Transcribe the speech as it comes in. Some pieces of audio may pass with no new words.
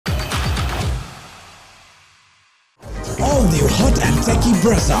all-new hot and techy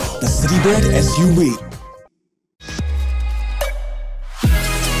Brezza, the city-bred SUV.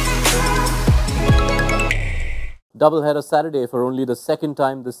 Doubleheader Saturday for only the second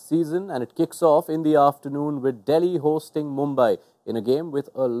time this season, and it kicks off in the afternoon with Delhi hosting Mumbai in a game with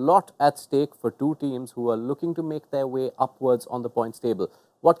a lot at stake for two teams who are looking to make their way upwards on the points table.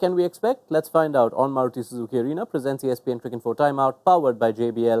 What can we expect? Let's find out on Maruti Suzuki Arena presents ESPNcricinfo Timeout, powered by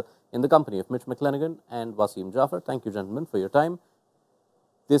JBL, in the company of McClenaghan and Wasim Jaffer. Thank you, gentlemen, for your time.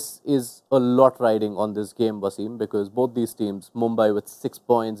 This is a lot riding on this game, Wasim, because both these teams, Mumbai with 6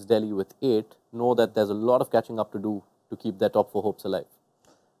 points, Delhi with 8, know that there's a lot of catching up to do to keep their top four hopes alive.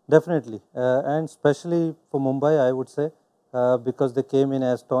 Definitely, and especially for Mumbai, I would say, because they came in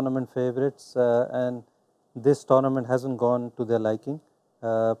as tournament favourites, and this tournament hasn't gone to their liking.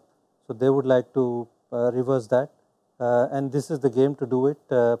 So they would like to reverse that, and this is the game to do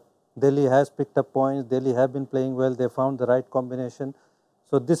it. Delhi has picked up points, Delhi have been playing well, they found the right combination.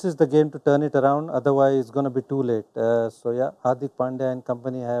 So this is the game to turn it around, otherwise it's going to be too late. So yeah, Hardik Pandya and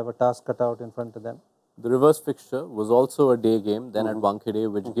company have a task cut out in front of them. The reverse fixture was also a day game, then at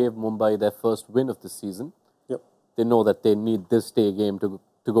Wankhede, which gave Mumbai their first win of the season. Yep. They know that they need this day game to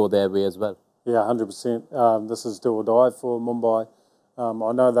go their way as well. Yeah, 100%. This is do or die for Mumbai.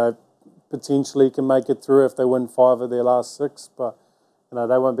 I know they potentially can make it through if they win 5 of their last 6, but you know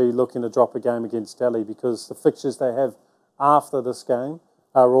they won't be looking to drop a game against Delhi because the fixtures they have after this game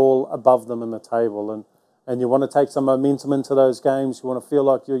are all above them in the table, and you want to take some momentum into those games. You want to feel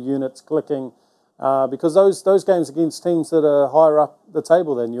like your unit's clicking, because those games against teams that are higher up the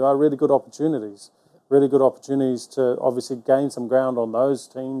table than you are really good opportunities to obviously gain some ground on those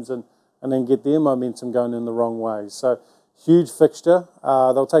teams and then get their momentum going in the wrong way. So huge fixture.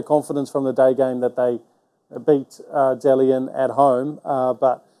 They'll take confidence from the day game that they beat Delhi in at home,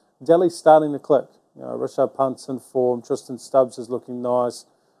 but Delhi's starting to click. You know, Rishabh Pant's in form, Tristan Stubbs is looking nice.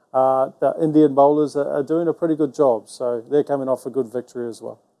 The Indian bowlers are doing a pretty good job, so they're coming off a good victory as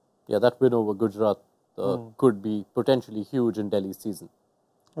well. Yeah, that win over Gujarat could be potentially huge in Delhi's season.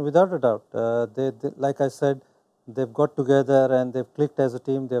 Without a doubt. They, like I said, they've got together and they've clicked as a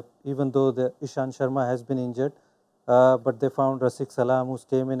team. Even though Ishan Sharma has been injured, but they found Rafiq Salam, who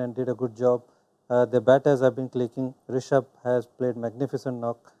came in and did a good job. Their batters have been clicking. Rishabh has played magnificent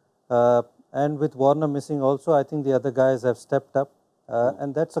knock. And with Warner missing also, I think the other guys have stepped up,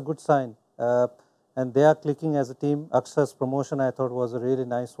 and that's a good sign. And they are clicking as a team. Akshar's promotion, I thought, was a really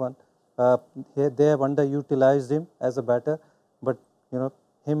nice one. They have underutilized him as a batter, but you know,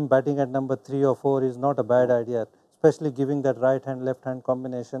 him batting at number 3 or 4 is not a bad idea, especially giving that right-hand, left-hand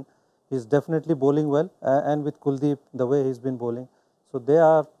combination. He's definitely bowling well, and with Kuldeep, the way he's been bowling. So they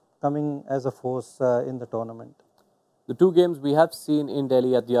are coming as a force in the tournament. The two games we have seen in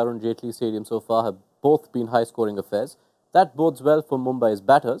Delhi at the Arun Jaitley Stadium so far have both been high-scoring affairs. That bodes well for Mumbai's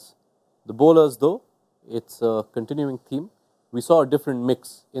batters. The bowlers, though, it's a continuing theme. We saw a different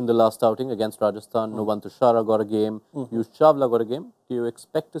mix in the last outing against Rajasthan. Novanth Tushara got a game, Yush Chawla got a game. Do you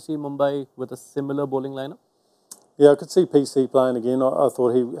expect to see Mumbai with a similar bowling lineup? Yeah, I could see PC playing again. I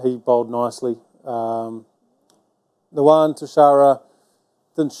thought he bowled nicely. Novanth Tushara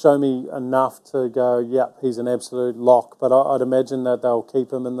didn't show me enough to go, yep, he's an absolute lock. But I'd imagine that they'll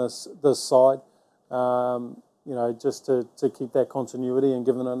keep him in this side, you know, just to keep that continuity and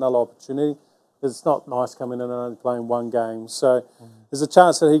give them another opportunity. It's not nice coming in and only playing one game. So there's a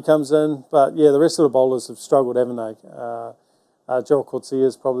chance that he comes in. But, yeah, the rest of the bowlers have struggled, haven't they? Gerald Coetzee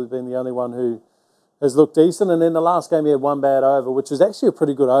has probably been the only one who has looked decent. And then the last game he had one bad over, which was actually a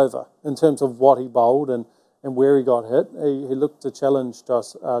pretty good over in terms of what he bowled and where he got hit. He looked to challenge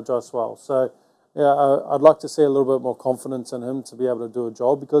Jaiswal. So, yeah, I'd like to see a little bit more confidence in him to be able to do a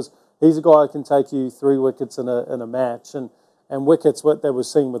job, because he's a guy who can take you 3 wickets in a match. And wickets, what they were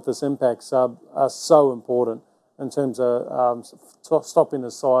seeing with this impact sub, are so important in terms of stopping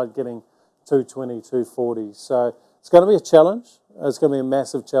the side getting 220, 240. So it's going to be a challenge. It's going to be a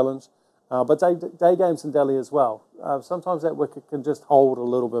massive challenge. But day games in Delhi as well. Sometimes that wicket can just hold a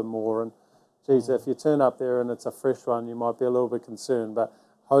little bit more. And geez, if you turn up there and it's a fresh one, you might be a little bit concerned. But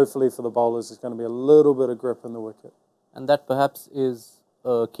hopefully for the bowlers, it's going to be a little bit of grip in the wicket. And that perhaps is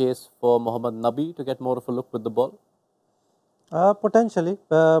a case for Mohammad Nabi to get more of a look with the ball? Potentially,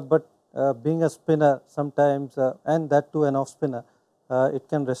 but being a spinner sometimes, and that too an off spinner, it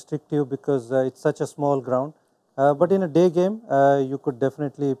can restrict you because it's such a small ground. But in a day game, you could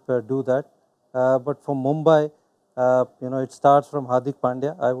definitely do that. But for Mumbai, you know, it starts from Hardik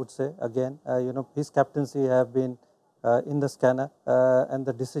Pandya, I would say. Again, you know, his captaincy have been in the scanner, and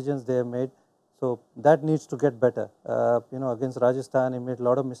the decisions they have made. So that needs to get better. You know, against Rajasthan, he made a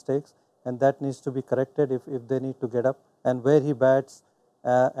lot of mistakes. and that needs to be corrected if they need to get up. And where he bats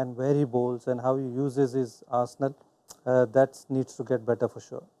and where he bowls and how he uses his arsenal, that needs to get better for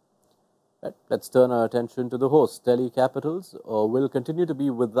sure. Right. Let's turn our attention to the hosts. Delhi Capitals will continue to be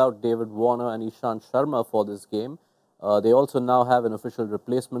without David Warner and Ishant Sharma for this game. They also now have an official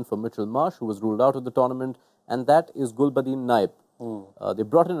replacement for Mitchell Marsh, who was ruled out of the tournament, and that is Gulbadin Naib. They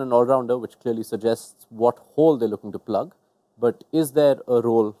brought in an all-rounder, which clearly suggests what hole they're looking to plug. But is there a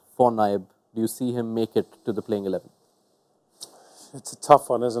role for Naib? Do you see him make it to the playing 11? It's a tough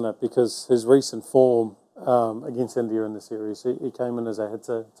one, isn't it? Because his recent form against India in the series, he came in as a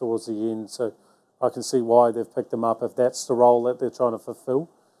hitter towards the end, so I can see why they've picked him up if that's the role that they're trying to fulfill.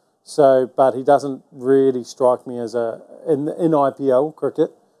 So, but he doesn't really strike me as in IPL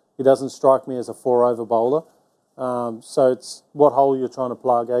cricket, he doesn't strike me as a 4-over bowler. So it's what hole you're trying to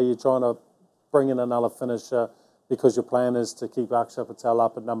plug. Are you trying to bring in another finisher because your plan is to keep Akshar Patel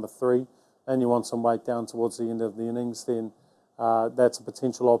up at number 3 and you want some weight down towards the end of the innings? Then that's a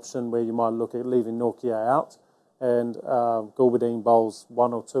potential option where you might look at leaving Nortje out and Gulbadin bowls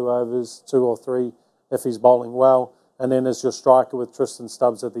 1 or 2 overs, 2 or 3 if he's bowling well, and then as your striker with Tristan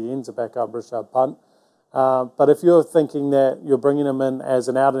Stubbs at the end to back up Rishabh Pant. But if you're thinking that you're bringing him in as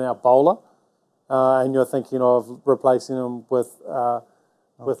an out-and-out bowler and you're thinking of replacing him with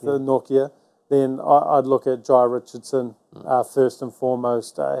Nortje, then I'd look at Jai Richardson first and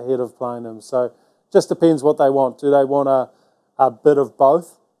foremost ahead of playing him. So just depends what they want. Do they want a bit of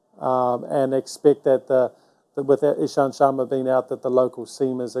both and expect that with Ishant Sharma being out, that the local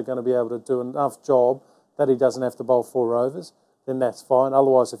seamers are going to be able to do enough job that he doesn't have to bowl 4 overs? Then that's fine.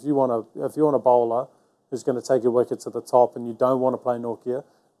 Otherwise, if you want a bowler who's going to take your wickets at the top and you don't want to play Nortje,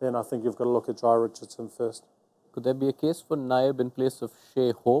 then I think you've got to look at Jai Richardson first. Could there be a case for Naib in place of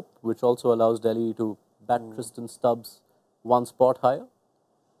Shea Hope, which also allows Delhi to bat Tristan Stubbs 1 spot higher?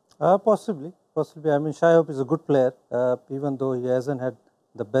 Possibly. I mean, Shai Hope is a good player, even though he hasn't had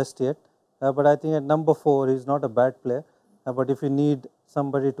the best yet. But I think at number 4, he's not a bad player. But if you need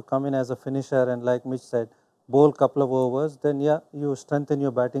somebody to come in as a finisher and, like Mitch said, bowl a couple of overs, then yeah, you strengthen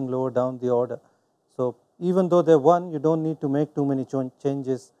your batting lower down the order. So even though they won, you don't need to make too many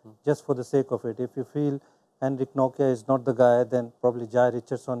changes just for the sake of it. If you feel Henrik Nortje is not the guy, then probably Jai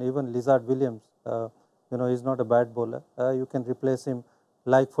Richardson, even Lizard Williams, he's not a bad bowler. You can replace him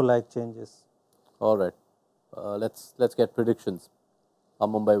like for like changes. All right. Let's get predictions. Are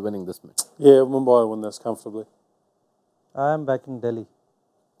Mumbai winning this match? Yeah, Mumbai will win this comfortably. I am backing Delhi.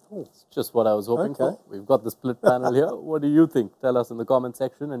 It's just what I was hoping for. We've got the split panel here. What do you think? Tell us in the comment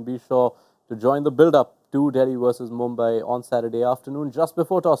section, and be sure to join the build-up to Delhi versus Mumbai on Saturday afternoon, just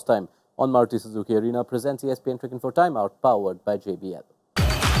before toss time on Maruti Suzuki Arena. Presents ESPNcricinfo Timeout, powered by JBL.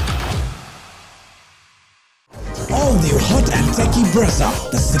 All new hot and techy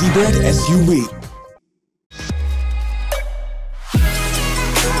Brezza, the city bred SUV.